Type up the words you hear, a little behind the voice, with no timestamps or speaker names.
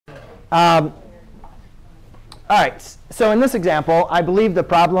All right, so in this example, I believe the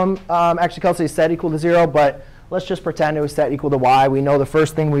problem actually Kelsey is set equal to 0, but let's just pretend it was set equal to y. We know the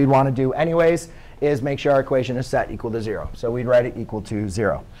first thing we'd want to do anyways is make sure our equation is set equal to 0. So we'd write it equal to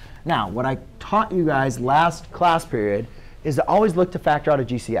 0. Now, what I taught you guys last class period is to always look to factor out a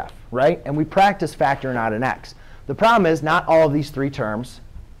GCF, right? And we practice factoring out an x. The problem is not all of these three terms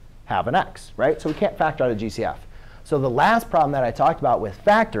have an x, right? So we can't factor out a GCF. So the last problem that I talked about with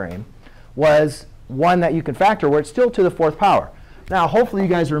factoring was one that you can factor where it's still to the 4th power. Now, hopefully you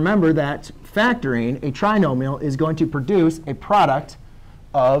guys remember that factoring a trinomial is going to produce a product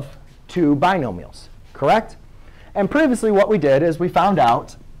of two binomials, correct? And previously what we did is we found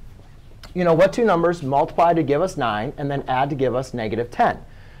out what two numbers multiply to give us 9 and then add to give us -10.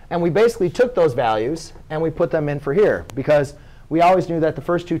 And we basically took those values and we put them in for here, because we always knew that the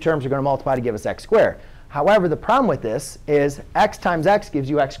first two terms are going to multiply to give us x squared. However, the problem with this is x times x gives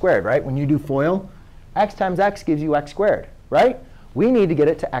you x squared, right? When you do FOIL, x times x gives you x squared, right? We need to get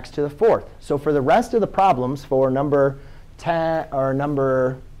it to x to the 4th. So for the rest of the problems for number 10 or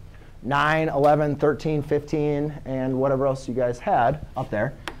number 9, 11, 13, 15, and whatever else you guys had up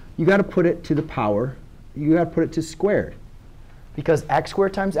there, you got to put it to the power. You got to put it to squared, because x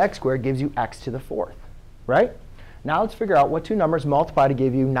squared times x squared gives you x to the 4th, right? Now let's figure out what two numbers multiply to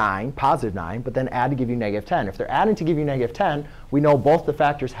give you 9, positive 9, but then add to give you -10. If they're adding to give you -10, we know both the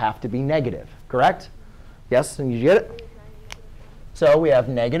factors have to be negative, correct? Yes, and you get it? So we have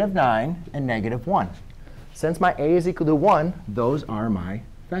 -9 and -1. Since my a is equal to 1, those are my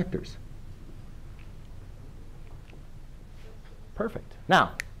factors. Perfect.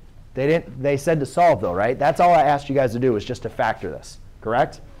 Now, they said to solve, though, right? That's all I asked you guys to do, is just to factor this,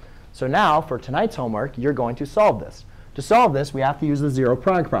 correct? So now, for tonight's homework, you're going to solve this. To solve this, we have to use the zero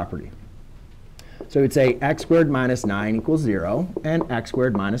product property. So we'd say x squared minus 9 equals 0, and x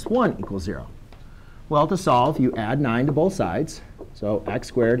squared minus 1 equals 0. Well, to solve, you add 9 to both sides. So x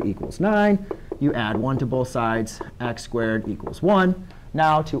squared equals 9. You add 1 to both sides. X squared equals 1.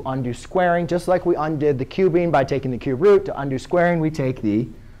 Now, to undo squaring, just like we undid the cubing by taking the cube root, to undo squaring, we take the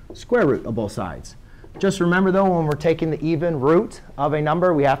square root of both sides. Just remember, though, when we're taking the even root of a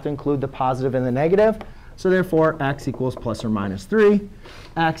number, we have to include the positive and the negative. So therefore, x equals plus or minus 3.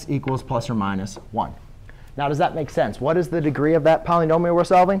 X equals plus or minus 1. Now, does that make sense? What is the degree of that polynomial we're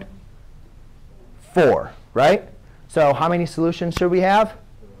solving? 4, right? So how many solutions should we have?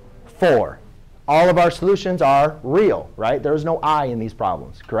 4. All of our solutions are real, right? There's no I in these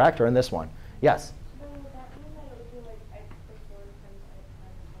problems, correct? Or in this one? Yes?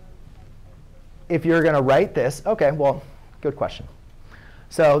 If you're going to write this, OK, well, good question.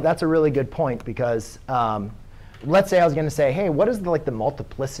 So that's a really good point, because let's say I was going to say, hey, what is the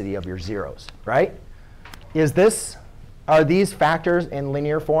multiplicity of your zeros, right? Are these factors in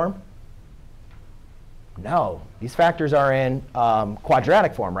linear form? No, these factors are in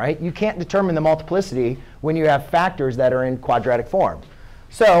quadratic form, right? You can't determine the multiplicity when you have factors that are in quadratic form.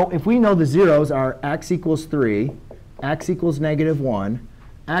 So if we know the zeros are x equals 3, x equals -1,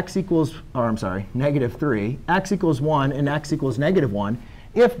 x equals, or I'm sorry, -3, x equals 1, and x equals -1,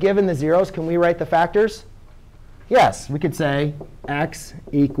 if given the zeros, can we write the factors? Yes, we could say x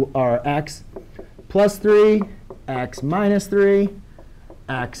plus 3, x minus 3,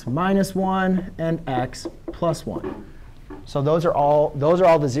 x minus 1, and x plus 1. So those are all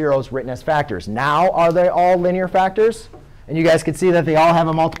the zeros written as factors. Now, are they all linear factors? And you guys can see that they all have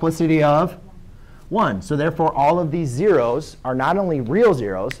a multiplicity of 1. So therefore, all of these zeros are not only real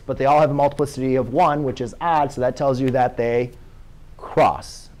zeros, but they all have a multiplicity of 1, which is odd. So that tells you that they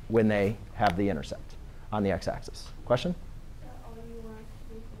cross when they have the intercept on the x-axis. Question?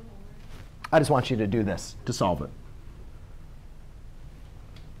 I just want you to do this to solve it.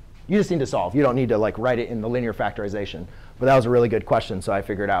 You just need to solve. You don't need to write it in the linear factorization. But that was a really good question, so I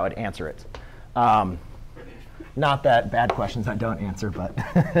figured I would answer it. Not that bad questions I don't answer, but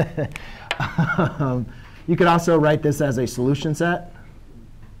you could also write this as a solution set,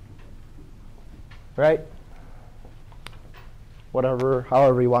 right?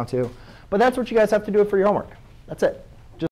 However you want to. But that's what you guys have to do for your homework. That's it.